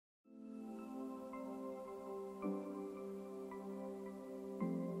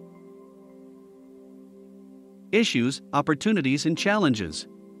issues, opportunities and challenges.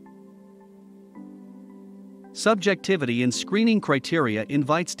 Subjectivity in screening criteria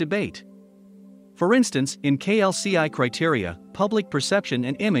invites debate. For instance, in KLCI criteria, public perception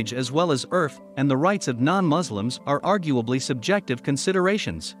and image as well as IRF and the rights of non-Muslims are arguably subjective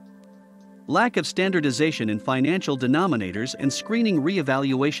considerations. Lack of standardization in financial denominators and screening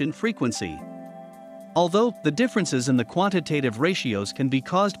reevaluation frequency. Although the differences in the quantitative ratios can be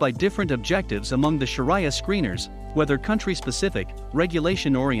caused by different objectives among the Sharia screeners, whether country-specific,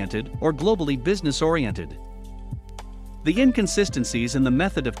 regulation-oriented, or globally business-oriented. The inconsistencies in the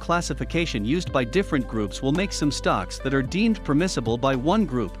method of classification used by different groups will make some stocks that are deemed permissible by one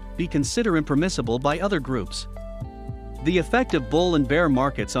group be considered impermissible by other groups. The effect of bull and bear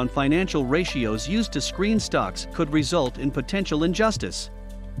markets on financial ratios used to screen stocks could result in potential injustice.